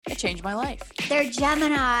It changed my life. They're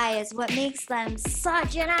Gemini is what makes them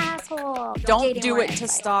such an asshole. Don't Dating do more it to insight.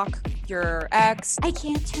 stalk your ex. I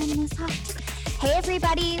can't turn this off. Hey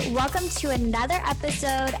everybody, welcome to another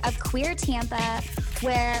episode of Queer Tampa,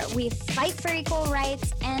 where we fight for equal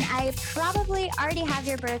rights, and I probably already have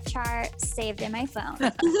your birth chart saved in my phone.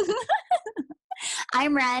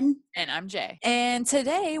 I'm Ren. And I'm Jay. And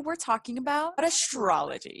today we're talking about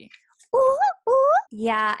astrology. Ooh, ooh.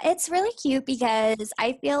 Yeah, it's really cute because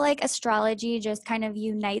I feel like astrology just kind of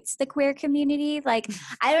unites the queer community. Like,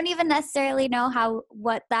 I don't even necessarily know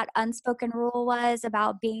what that unspoken rule was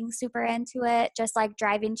about being super into it, just like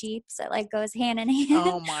driving Jeeps. It like goes hand in hand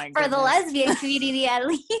Oh my for the goodness. lesbian community at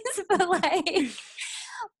least.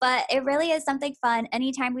 But it really is something fun.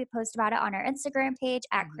 Anytime we post about it on our Instagram page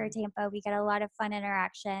at Queer Tampa, we get a lot of fun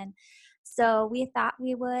interaction. So we thought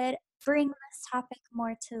we would bring this topic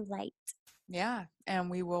more to light. Yeah, and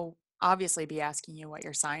we will obviously be asking you what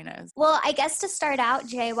your sign is. Well, I guess to start out,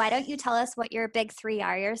 Jay, why don't you tell us what your big three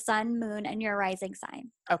are, your sun, moon, and your rising sign?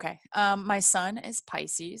 Okay. My sun is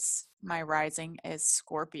Pisces. My rising is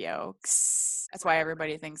Scorpio. That's why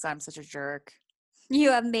everybody thinks I'm such a jerk.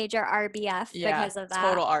 You have major RBF because of that.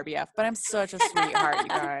 Total RBF, but I'm such a sweetheart, you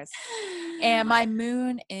guys. And my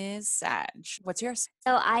moon is Sag. What's yours?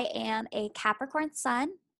 So I am a Capricorn sun.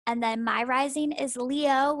 And then my rising is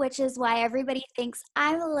Leo, which is why everybody thinks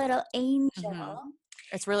I'm a little angel.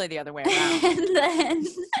 It's really the other way around. And then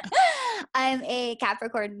I'm a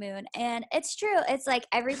Capricorn moon. And it's true. It's like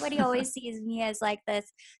everybody always sees me as like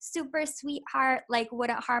this super sweetheart, like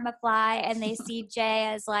wouldn't harm a fly. And they see Jay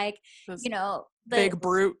as like, This the big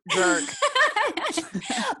brute jerk.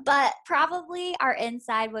 But probably our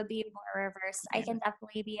inside would be more reversed. I can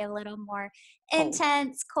definitely be a little more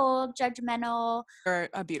intense, cold, judgmental. You're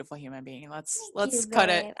a beautiful human being. Let's You, cut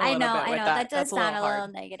babe. it a little bit with That does That's sound a little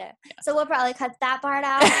hard. negative. Yeah. So we'll probably cut that part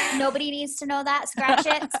out. Nobody needs to know that. Scratch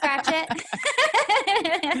it.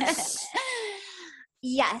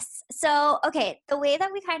 Yes. So, okay, the way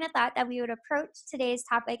that we kind of thought that we would approach today's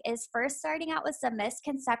topic is first starting out with some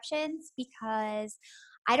misconceptions, because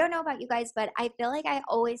I don't know about you guys, but I feel like I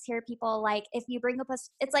always hear people like, if you bring up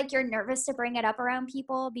it's like you're nervous to bring it up around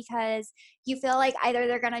people because you feel like either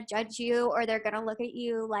they're going to judge you or they're going to look at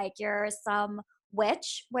you like you're some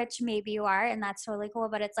witch, which maybe you are, and that's totally cool.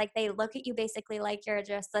 But it's like they look at you basically like you're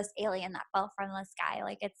just this alien that fell from the sky.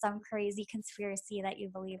 Like it's some crazy conspiracy that you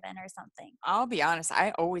believe in or something. I'll be honest,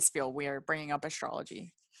 I always feel weird bringing up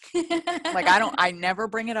astrology. Like I never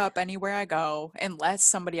bring it up anywhere I go unless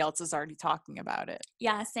somebody else is already talking about it.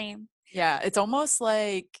 Yeah, same. Yeah, it's almost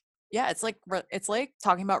like it's like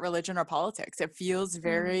talking about religion or politics. It feels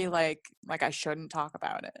very like I shouldn't talk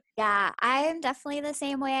about it. Yeah, I am definitely the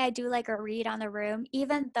same way. I do like a read on the room,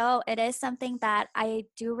 even though it is something that I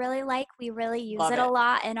do really like. We really use Love it it. a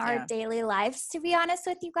lot in our Yeah. daily lives, to be honest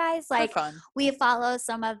with you guys. Like, For fun. we follow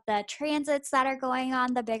some of the transits that are going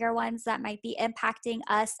on, the bigger ones that might be impacting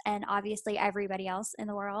us and obviously everybody else in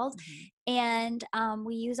the world. And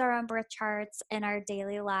we use our own birth charts in our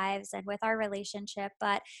daily lives and with our relationship.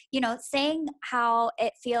 But, saying how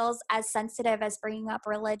it feels as sensitive as bringing up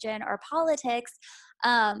religion or politics,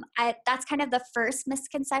 that's kind of the first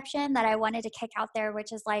misconception that I wanted to kick out there,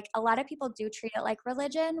 which is like a lot of people do treat it like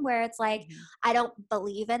religion, where it's like, I don't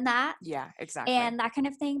believe in that. Yeah, exactly. And that kind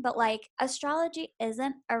of thing. But like astrology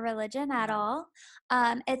isn't a religion at all.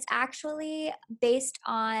 It's actually based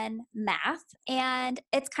on math, and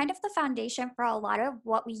it's kind of the foundation for a lot of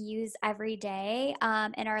what we use every day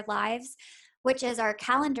in our lives, which is our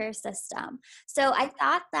calendar system. So I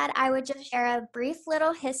thought that I would just share a brief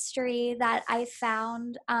little history that I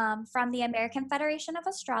found from the American Federation of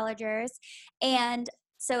Astrologers. And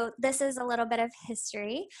so this is a little bit of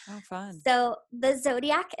history. Oh, fun. So the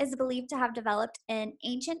zodiac is believed to have developed in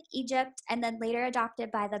ancient Egypt and then later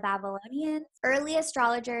adopted by the Babylonians. Early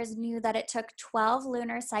astrologers knew that it took 12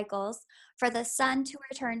 lunar cycles for the sun to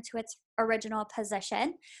return to its original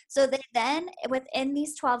position. So they then, within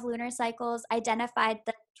these 12 lunar cycles, identified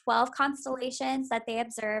the 12 constellations that they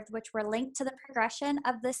observed, which were linked to the progression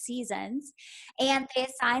of the seasons, and they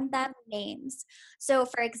assigned them names. So,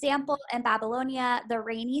 for example, in Babylonia, the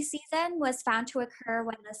rainy season was found to occur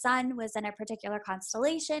when the sun was in a particular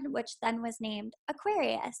constellation, which then was named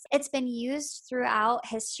Aquarius. It's been used throughout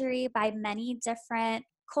history by many different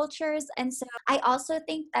cultures. And so I also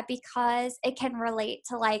think that because it can relate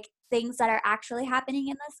to like things that are actually happening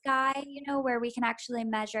in the sky, where we can actually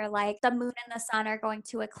measure like the moon and the sun are going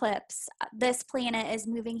to eclipse. This planet is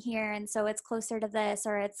moving here, and so it's closer to this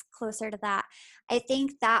or it's closer to that. I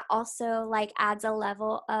think that also like adds a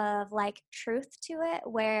level of like truth to it,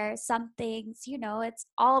 where some things, it's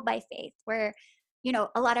all by faith, where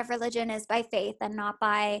a lot of religion is by faith and not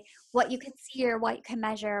by what you can see or what you can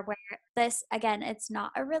measure. Where this, again, it's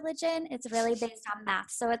not a religion, it's really based on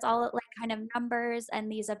math. So it's all like kind of numbers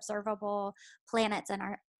and these observable planets in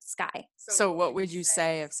our sky. So what would you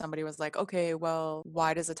say if somebody was like, okay, well,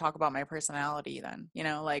 why does it talk about my personality then?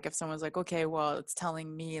 Like if someone's like, okay, well, it's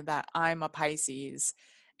telling me that I'm a Pisces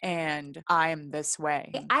and I'm this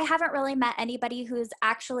way. I haven't really met anybody who's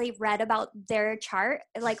actually read about their chart,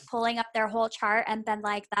 like pulling up their whole chart and been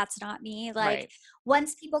like, that's not me. Like, Right.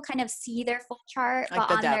 once people kind of see their full chart, Like but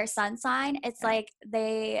the on their depth. sun sign, it's Yeah. like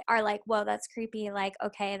they are like, whoa, that's creepy. Like,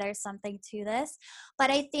 okay, there's something to this. But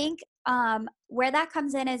I think where that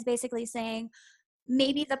comes in is basically saying,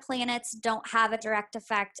 maybe the planets don't have a direct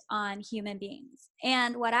effect on human beings.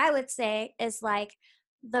 And what I would say is like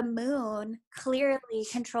the moon clearly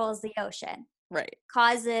controls the ocean, Right.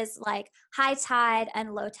 causes like high tide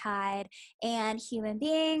and low tide, and human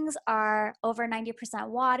beings are over 90%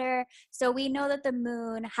 water. So we know that the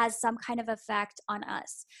moon has some kind of effect on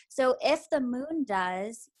us. So if the moon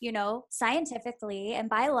does, scientifically and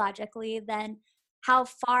biologically, then how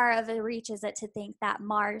far of a reach is it to think that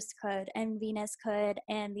Mars could and Venus could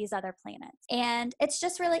and these other planets? And it's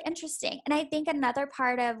just really interesting. And I think another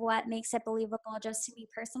part of what makes it believable, just to me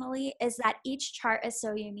personally, is that each chart is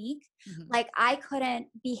so unique. Mhm. Like, I couldn't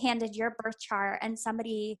be handed your birth chart and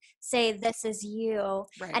somebody say, this is you,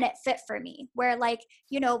 Right. and it fit for me. Where, like,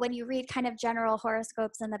 when you read kind of general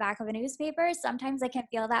horoscopes in the back of a newspaper, sometimes I can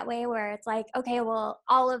feel that way where it's like, okay, well,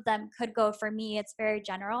 all of them could go for me. It's very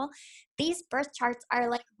general. These birth charts are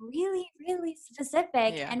like really, really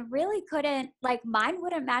specific Yeah. and really couldn't, like, mine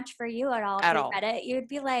wouldn't match for you at all. If At you all. read it, you'd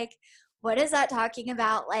be like, what is that talking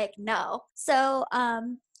about? Like, no. So,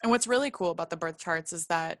 And what's really cool about the birth charts is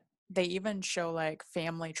that they even show like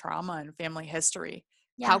family trauma and family history.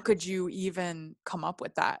 How yeah. could you even come up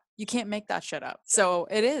with that? You can't make that shit up. So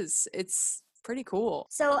it's pretty cool.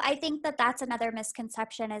 So I think that that's another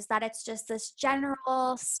misconception, is that it's just this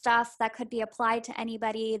general stuff that could be applied to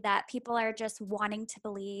anybody that people are just wanting to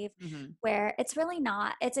believe, Mhm. where it's really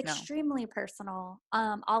not. It's No. extremely personal.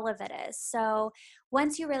 All of it is. So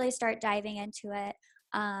once you really start diving into it,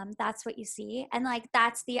 that's what you see. And like,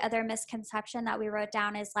 that's the other misconception that we wrote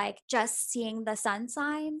down, is like just seeing the sun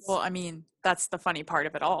signs. Well, I mean, that's the funny part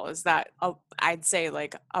of it all is that I'd say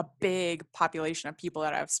like a big population of people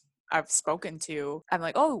that I've spoken to, I'm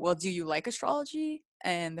like, oh, well, do you like astrology?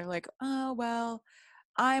 And they're like, oh, well,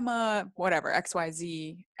 I'm a whatever,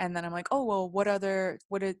 XYZ. And then I'm like, oh, well,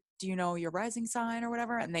 do you know your rising sign or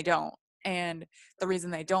whatever? And they don't. And the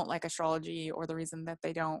reason they don't like astrology, or the reason that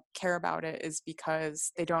they don't care about it, is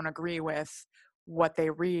because they don't agree with what they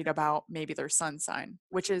read about maybe their sun sign,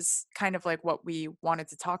 which is kind of like what we wanted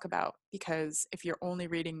to talk about. Because if you're only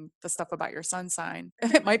reading the stuff about your sun sign,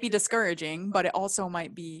 it might be discouraging, but it also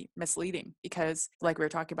might be misleading because, like we were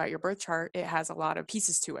talking about your birth chart, it has a lot of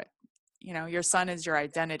pieces to it. Your sun is your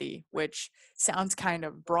identity, which sounds kind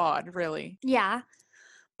of broad, really. Yeah.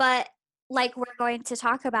 But like we're going to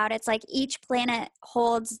talk about, it's like each planet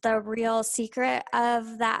holds the real secret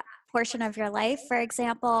of that portion of your life. For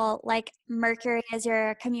example, like Mercury is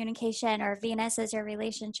your communication or Venus is your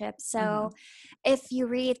relationship. Hmm. So if you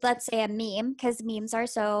read, let's say, a meme, because memes are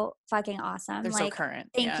so fucking awesome. They're so Like, current.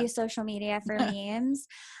 thank Yeah. you, social media, for memes.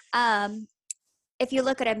 Um, if you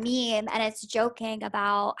look at a meme and it's joking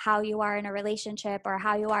about how you are in a relationship or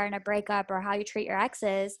how you are in a breakup or how you treat your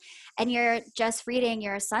exes, and you're just reading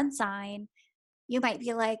your sun sign, you might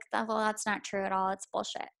be like, "Oh, well, that's not true at all. It's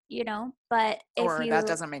bullshit." But if Or that you,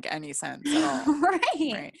 doesn't make any sense at all. right,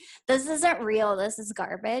 Right. this isn't real. This is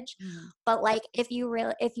garbage. Mhm. But like, if you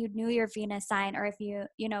knew your Venus sign, or if you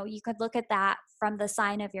could look at that from the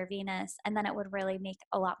sign of your Venus, and then it would really make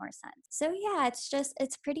a lot more sense. So yeah,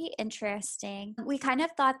 it's pretty interesting. We kind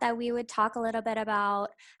of thought that we would talk a little bit about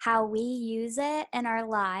how we use it in our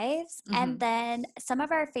lives, and Mhm. then some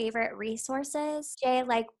of our favorite resources. Jay,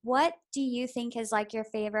 like, what do you think is like your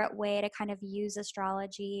favorite way to kind of use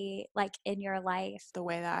astrology, like, in your life? The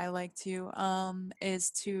way that I like to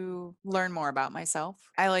is to learn more about myself.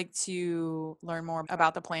 I like to learn more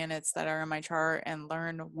about the planets that are in my chart and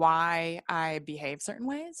learn why I behave certain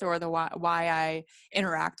ways, or the why I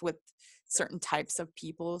interact with certain types of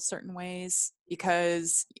people certain ways,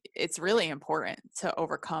 because it's really important to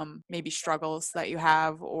overcome maybe struggles that you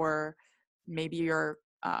have, or maybe you're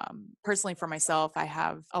personally, for myself, I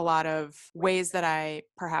have a lot of ways that I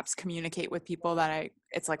perhaps communicate with people that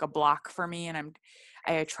it's like a block for me, and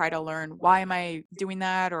I try to learn, why am I doing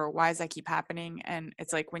that, or why does that keep happening? And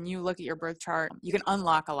it's like, when you look at your birth chart, you can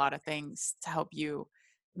unlock a lot of things to help you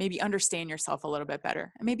maybe understand yourself a little bit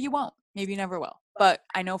better. And maybe you won't, maybe you never will. But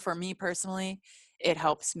I know for me personally, it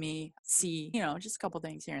helps me see, just a couple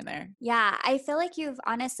things here and there. Yeah, I feel like you've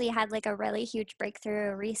honestly had like a really huge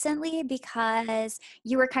breakthrough recently because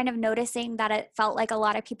you were kind of noticing that it felt like a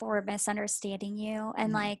lot of people were misunderstanding you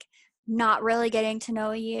and Mhm. like not really getting to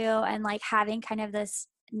know you and like having kind of this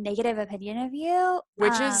negative opinion of you.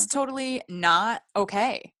 Which is totally not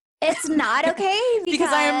okay. It's not okay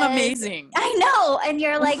Because I am because amazing. I know, and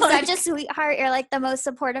you're like such a Like, sweetheart. You're like the most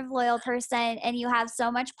supportive, loyal person, and you have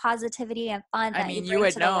so much positivity and fun I that you mean, you bring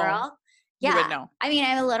would to the know. world. You would Yeah. know. I mean,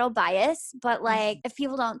 I'm a little biased, but like if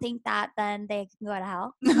people don't think that, then they can go to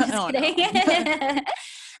hell. I'm just Oh, kidding. no.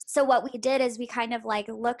 So what we did is we kind of like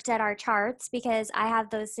looked at our charts because I have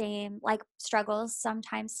those same like struggles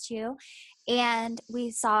sometimes too. And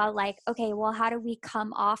we saw like, okay, well, how do we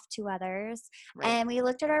come off to others? Right. And we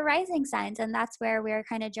looked at our rising signs, and that's where we were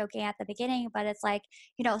kind of joking at the beginning, but it's like,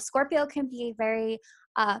 Scorpio can be very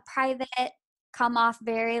private, come off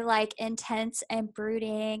very like intense and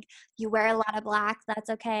brooding. You wear a lot of black, that's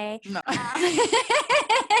okay. No. Um,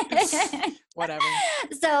 Whatever.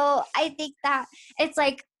 so I think that it's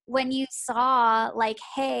like when you saw like,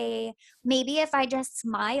 hey, maybe if I just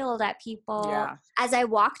smiled at people Yeah. as I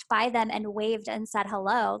walked by them and waved and said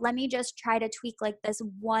hello, let me just try to tweak like this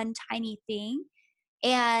one tiny thing.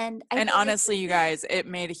 And I And think honestly, you guys, it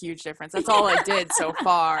made a huge difference. That's all I did so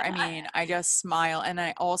far. I mean, I just smile and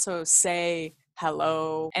I also say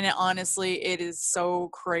hello. And honestly, it is so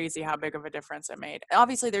crazy how big of a difference it made.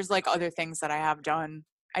 Obviously, there's like other things that I have done.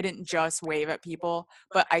 I didn't just wave at people,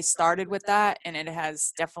 but I started with that and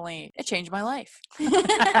it changed my life.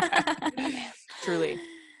 Truly.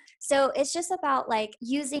 So it's just about like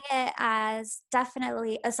using it as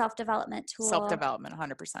definitely a self development Self tool development,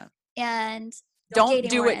 100%. and Don't gaining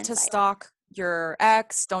do more it to insight. stalk your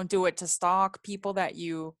ex. Don't do it to stalk people that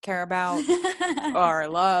you care about or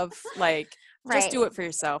love. Like, just Right. do it for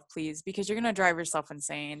yourself, please, because you're going to drive yourself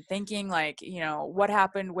insane thinking, like, what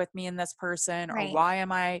happened with me and this person, or Right. why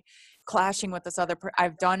am I clashing with this other person?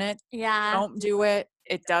 I've done it. Yeah. Don't do it.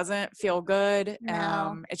 It doesn't feel good.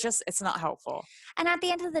 No. It's not helpful. And at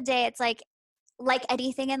the end of the day, it's like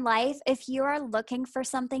anything in life, if you are looking for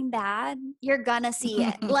something bad, you're gonna see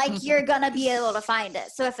it. Like you're gonna be able to find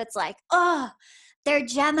it. So if it's like, oh, they're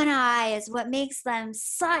Gemini is what makes them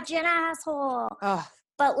such an asshole. Oh,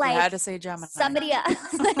 But you like had to say Gemini. somebody else.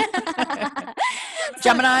 So-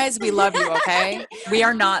 Geminis, we love you, okay? We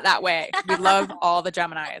are not that way. We love all the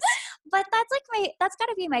Geminis. But that's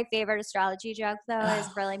gotta be my favorite astrology joke though, is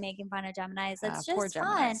really making fun of Geminis. It's Poor just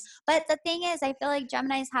fun. Geminis. But the thing is, I feel like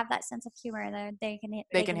Geminis have that sense of humor that They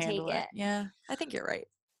they can can take handle it. it. Yeah, I think you're right.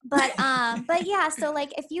 But yeah, so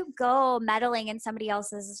like if you go meddling in somebody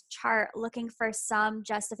else's chart looking for some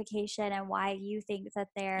justification and why you think that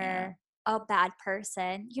Yeah. they're a bad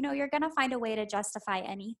person, you're gonna find a way to justify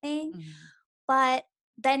anything. Mhm. But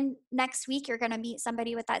then next week you're gonna meet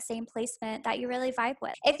somebody with that same placement that you really vibe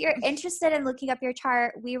with. If you're interested in looking up your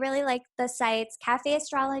chart, we really like the sites Cafe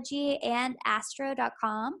Astrology and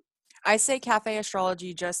Astro.com. I say cafe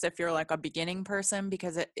astrology just if you're like a beginning person,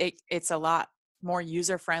 because it's a lot more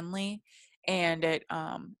user friendly, and it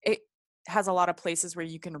has a lot of places where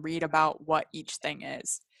you can read about what each thing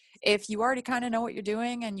is. If you already kind of know what you're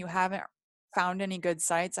doing and you haven't found any good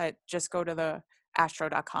sites, I just go to the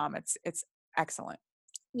astro.com. It's excellent.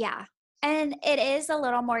 Yeah. And it is a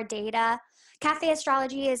little more data. Cafe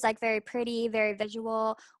Astrology is like very pretty, very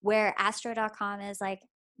visual, where Astro.com is like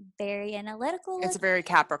very analytical It's looking. very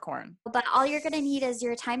Capricorn. But all you're going to need is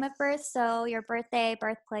your time of birth. So your birthday,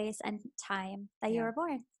 birthplace, and time that you Yeah. were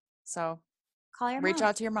born. So Call your reach mom.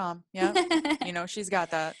 out to your mom. Yeah. She's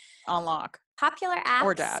got that on lock. Popular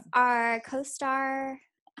Or apps dad. are CoStar.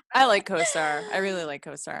 I like CoStar. I really like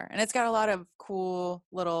CoStar. And it's got a lot of cool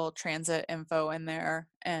little transit info in there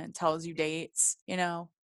and tells you dates,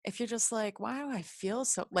 If you're just like, why do I feel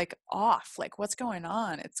so like off? Like what's going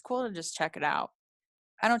on? It's cool to just check it out.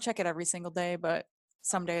 I don't check it every single day, but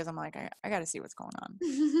some days I'm like, I got to see what's going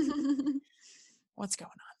on. What's going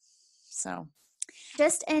on? So,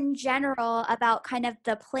 Just in general about kind of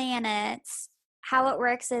the planets, how it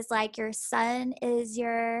works is like your sun is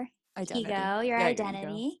your identity. ego, your Yeah, your ego.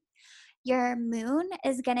 identity. Your moon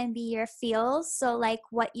is going to be your feels. So, like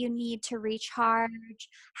what you need to recharge,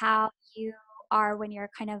 how you are when you're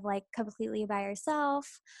kind of like completely by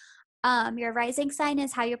yourself. Your rising sign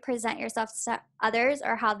is how you present yourself to others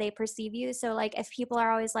or how they perceive you. So, like, if people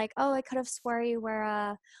are always like, oh, I could have swore you were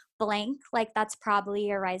a blank, like, that's probably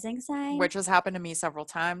your rising sign. Which has happened to me several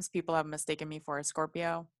times. People have mistaken me for a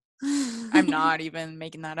Scorpio. I'm not even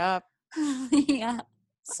making that up. Yeah.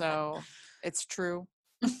 So it's true.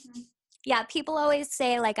 Mhm. Yeah, people always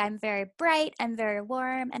say like I'm very bright, I'm very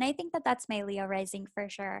warm, and I think that that's my Leo rising for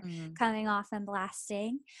sure, Mhm. coming off and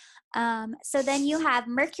blasting. So then you have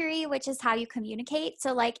Mercury, which is how you communicate.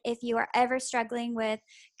 So like if you are ever struggling with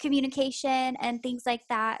communication and things like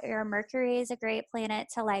that, your Mercury is a great planet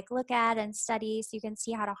to like look at and study so you can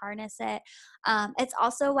see how to harness it. It's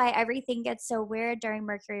also why everything gets so weird during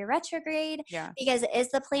Mercury retrograde Yeah. because it is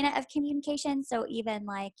the planet of communication. So even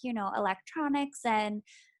like, electronics and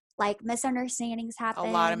like misunderstandings A lot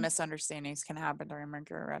of happen. misunderstandings can happen during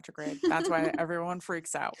Mercury retrograde. That's why everyone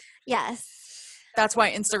freaks out. Yes. That's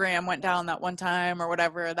why Instagram went down that one time or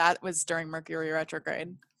whatever. That was during Mercury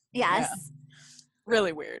retrograde. Yeah. Yes.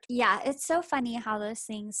 Really weird. Yeah, it's so funny how those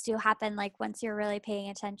things do happen like once you're really paying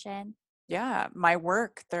attention. Yeah, my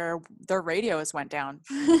work, their radios went down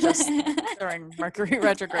just during Mercury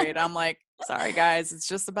retrograde. I'm like, sorry guys, it's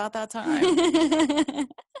just about that time.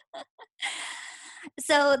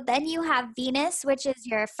 So then you have Venus, which is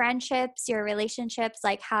your friendships, your relationships,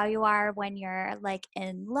 like how you are when you're like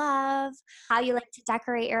in love, how you like to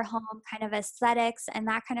decorate your home, kind of aesthetics and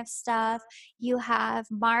that kind of stuff. You have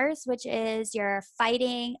Mars, which is your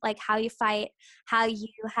fighting, like how you fight, how you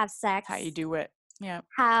have How you sex, do it. Yeah.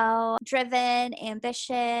 how driven,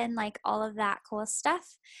 ambition, like all of that cool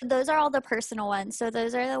stuff. Those are all the personal ones. So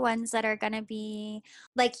those are the ones that are going to be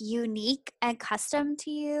like unique and custom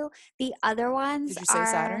to you. The other ones Did you say are,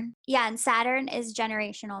 Saturn? yeah, and Saturn is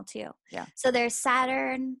generational too. Yeah. So there's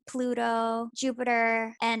Saturn, Pluto,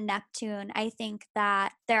 Jupiter, and Neptune. I think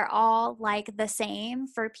that they're all like the same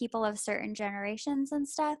for people of certain generations and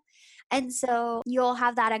stuff. And so you'll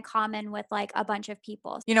have that in common with like a bunch of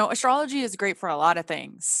people. You know, astrology is great for a lot of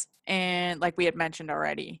things. And like we had mentioned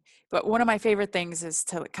already, but one of my favorite things is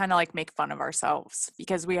to kind of like make fun of ourselves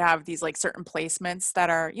because we have these like certain placements that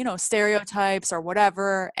are, stereotypes or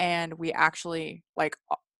whatever. And we actually like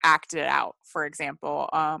act it out. For example,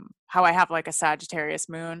 how I have like a Sagittarius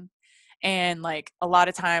moon. And like a lot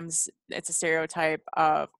of times it's a stereotype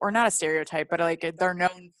of, or not a stereotype, but like they're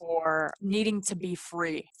known for needing to be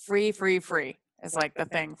free, free, free, free is like the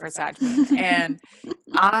thing for Sag moon. And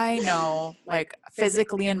I know, like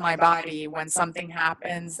physically in my body, when something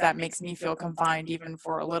happens that makes me feel confined, even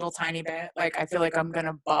for a little tiny bit, like I feel like I'm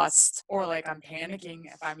gonna bust, or like I'm panicking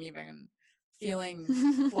if I'm even feeling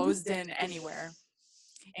closed in anywhere.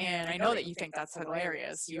 And I know that you think that's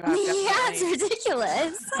hilarious. You have Yeah, it's definitely.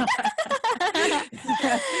 ridiculous.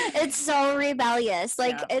 It's so rebellious.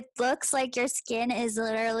 Like Yeah. it looks like your skin is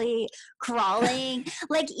literally crawling.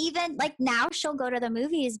 Like even like now she'll go to the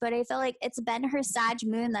movies, but I feel like it's been her Sag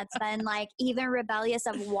moon that's been like even rebellious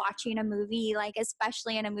of watching a movie, like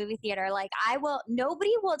especially in a movie theater. Like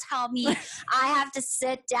nobody will tell me I have to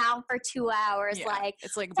sit down for 2 hours. Yeah. Like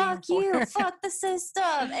It's like being fuck you, born. fuck the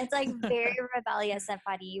system. It's like very rebellious and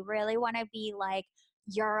funny. You really want to be like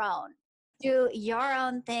your own. Do your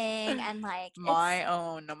own thing and like it's My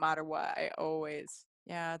own, no matter what. I always.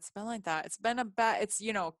 Yeah, it's been like that. It's been a bad,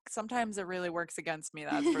 sometimes it really works against me,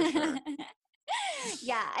 that's for sure.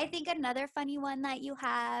 yeah, I think another funny one that you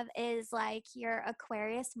have is like your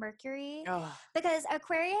Aquarius Mercury Oh, because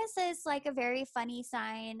Aquarius is like a very funny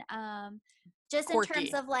sign just in terms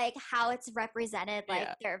quirky. of like how it's represented, like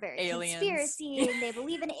Yeah. they're very Aliens. conspiracy and they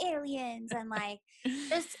believe in aliens and like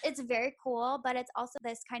just it's very cool, but it's also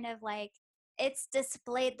this kind of like it's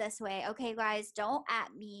displayed this way. Okay, guys, don't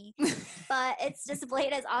at me, but it's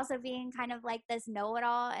displayed as also being kind of like this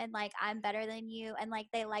know-it-all and like I'm better than you and like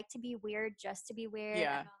they like to be weird just to be weird and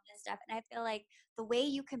Yeah, all this stuff. And I feel like the way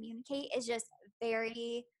you communicate is just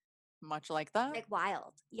very much like that. like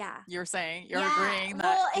wild. Yeah. You're Yeah. agreeing that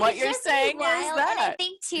Well, what it's you're just very saying is wild. And I that.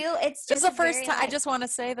 think too, it's This is just the first very time. I like just want to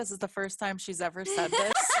say this is the first time she's ever said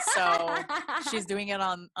this. So she's doing it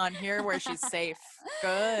on here where she's safe.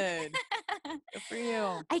 Good. Good for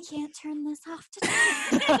you. I can't turn this off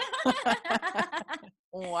today.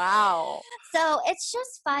 Wow. So it's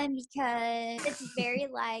just fun because it's very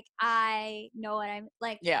like I know what I'm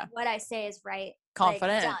like Yeah. what I say is right. Like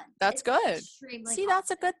Confident. done. That's It's good. extremely See,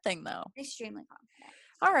 that's a confident. good thing though. Extremely confident.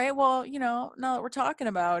 All right. Well, now that we're talking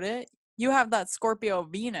about it, you have that Scorpio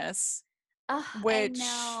Venus, Oh, I which,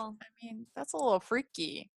 know. I mean, that's a little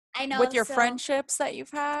freaky. I With know. your So friendships that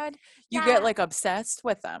you've had, you get yeah, like obsessed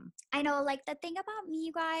with them. I know. Like the thing about me,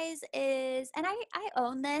 you guys, is and I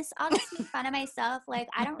own this. I'll just make fun of myself. Like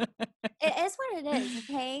I don't it is what it is,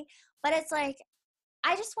 okay? But it's like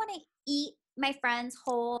I just want to eat my friends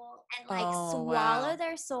whole and like Oh, swallow wow.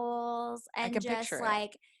 their souls I and can just picture it.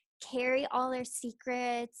 like carry all their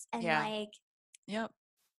secrets and Yeah. like, Yep.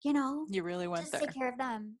 you know, You really went just take there. care of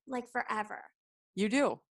them like forever. You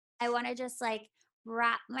do. I want to just like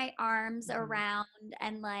wrap my arms Mhm. around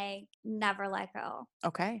and like never let go.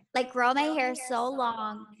 Okay. Like grow my hair so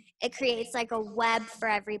long, it creates like a web for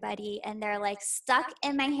everybody and they're like stuck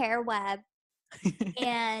in my hair web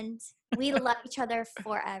and we love each other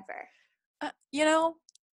forever. You know,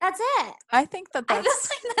 That's it. I think that I feel that's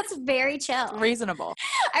like that's very chill. reasonable.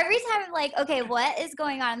 Every time I'm like, okay, what is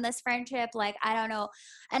going on in this friendship? Like, I don't know.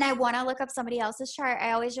 And I want to look up somebody else's chart.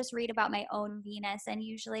 I always just read about my own Venus. And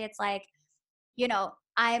usually it's like,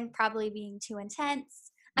 I'm probably being too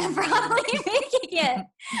intense. I'm Mm. probably making it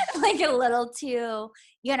like a little too,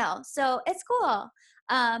 so it's cool.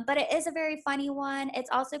 But it is a very funny one. It's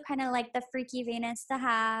also kind of like the freaky Venus to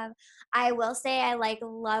have. I will say I like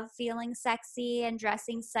love feeling sexy and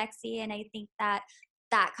dressing sexy, and I think that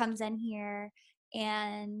that comes in here.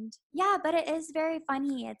 And yeah, but it is very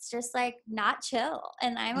funny. It's just like not chill,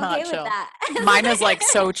 and I'm Not okay with chill. that. Mine is like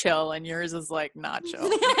so chill, and yours is like not chill.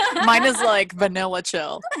 Mine is like vanilla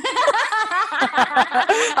chill.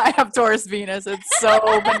 I have Taurus Venus. It's so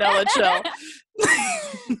vanilla chill.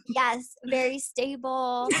 Yes, very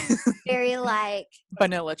stable, very like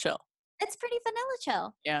Vanilla chill. it's pretty vanilla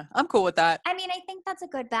chill. Yeah, I'm cool with that. I mean, I think that's a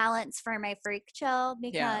good balance for my freak chill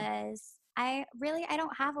Yeah. because I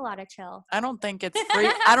don't have a lot of chill. I don't think it's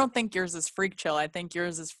freak. I don't think yours is freak chill. I think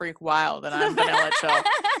yours is freak wild, and I'm vanilla chill.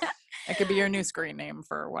 It could be your new screen name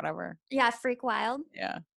for whatever. Yeah, freak wild.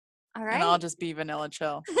 Yeah. All And I'll right. just be vanilla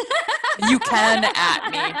chill. You can at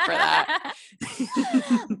me for that.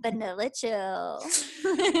 Vanilla chill.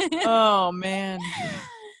 Oh man.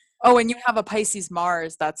 Oh, and you have a Pisces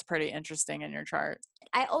Mars. That's pretty interesting in your chart.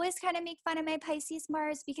 I always kind of make fun of my Pisces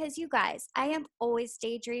Mars because you guys, I am always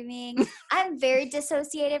daydreaming. I'm very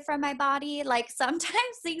dissociated from my body. Like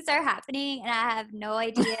sometimes things are happening and I have no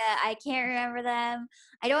idea. I can't remember them.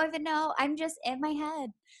 I don't even know. I'm just in my head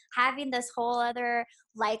having this whole other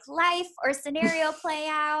like life or scenario play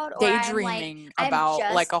out, or Daydreaming I'm about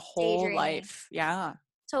like just a whole daydreaming. life. Yeah.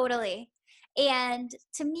 Totally. And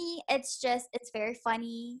to me, it's very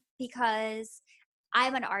funny because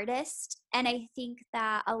I'm an artist and I think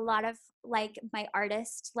that a lot of like my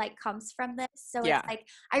artist like comes from this. So it's Yeah. like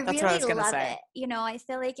I That's what I really was gonna love say. it. I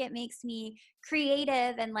feel like it makes me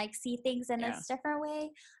creative and like see things in Yeah. this different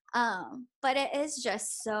way. But it is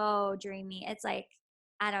just so dreamy. It's like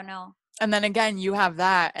I don't know. And then again, you have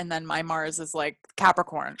that, and then my Mars is like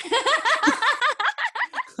Capricorn.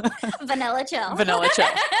 Vanilla chill. Vanilla chill.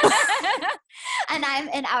 And I'm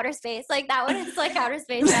in outer space. Like that one is like outer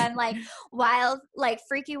space. I'm like wild, like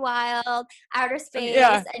freaky wild, outer space,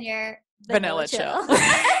 Yeah. and you're Vanilla chill.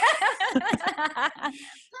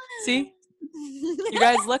 See? You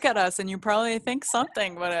guys look at us and you probably think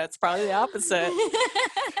something, but it's probably the opposite.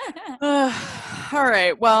 All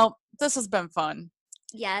right. Well, this has been fun.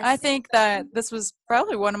 Yes. I think that this was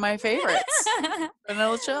probably one of my favorites.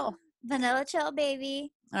 Vanilla chill. Vanilla chill,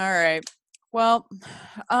 baby. All right. Well,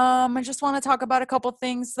 I just want to talk about a couple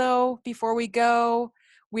things though before we go.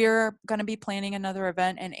 We're going to be planning another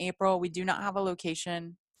event in April. We do not have a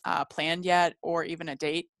location planned yet or even a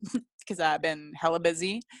date because I've been hella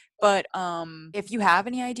busy. But if you have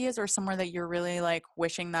any ideas or somewhere that you're really like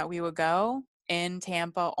wishing that we would go in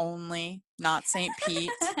Tampa only, not St.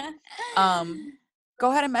 Pete,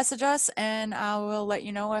 go ahead and message us and I will let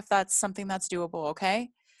you know if that's something that's doable, okay?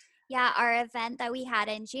 Yeah, our event that we had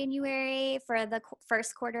in January for the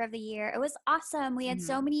first quarter of the year, it was awesome. We had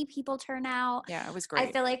so many people turn out. Yeah, it was I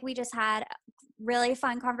great. feel like we just had really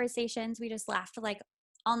fun conversations. We just laughed like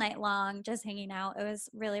all night long, just hanging out. It was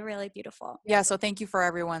really, really beautiful. Yeah, so thank you for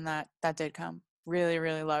everyone that did come. Really,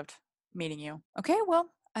 really loved meeting you. Okay, well,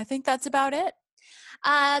 I think that's about it.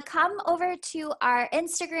 Come over to our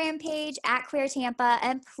Instagram page at Queer Tampa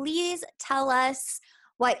and please tell us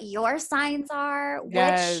what your signs are, which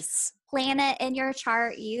Yes. planet in your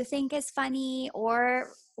chart you think is funny or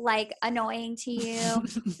like annoying to you.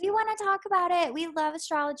 We want to talk about it. We love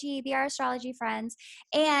astrology. Be our astrology friends.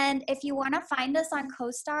 And if you want to find us on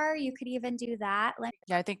CoStar, you could even do that.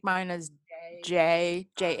 Yeah, I think mine is Jai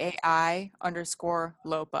 _Lopa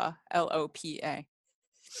LOPA.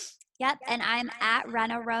 Yep. And I'm at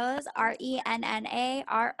Rena Rose, RENNAROSE.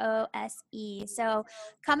 So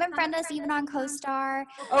come and friend us even on CoStar.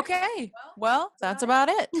 Okay, well, that's about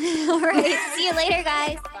it. All right. See you later,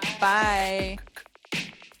 guys. Bye.